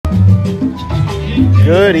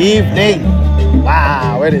Good evening.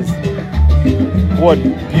 Wow, it is what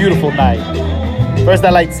a beautiful night. First, I'd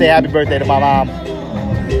like to say happy birthday to my mom.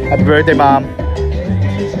 Happy birthday, Mom.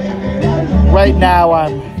 Right now,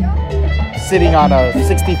 I'm sitting on a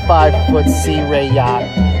 65-foot Sea Ray yacht,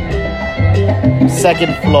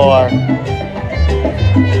 second floor,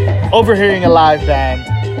 overhearing a live band,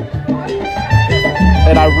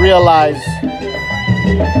 and I realize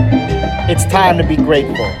it's time to be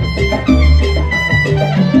grateful.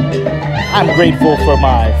 I'm grateful for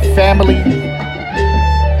my family.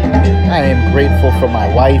 I am grateful for my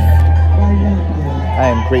wife. I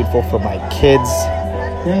am grateful for my kids.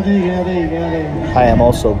 I am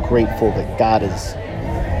also grateful that God has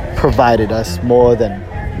provided us more than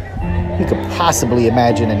we could possibly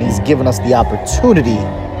imagine, and He's given us the opportunity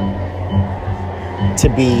to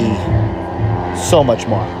be so much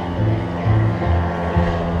more.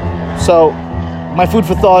 So, my food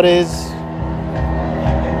for thought is,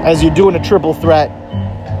 as you're doing a triple threat,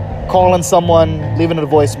 calling someone, leaving a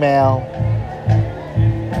voicemail,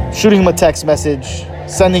 shooting them a text message,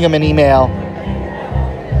 sending them an email,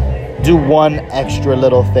 do one extra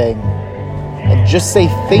little thing and just say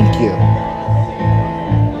thank you.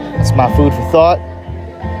 That's my food for thought.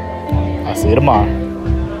 I'll see you tomorrow.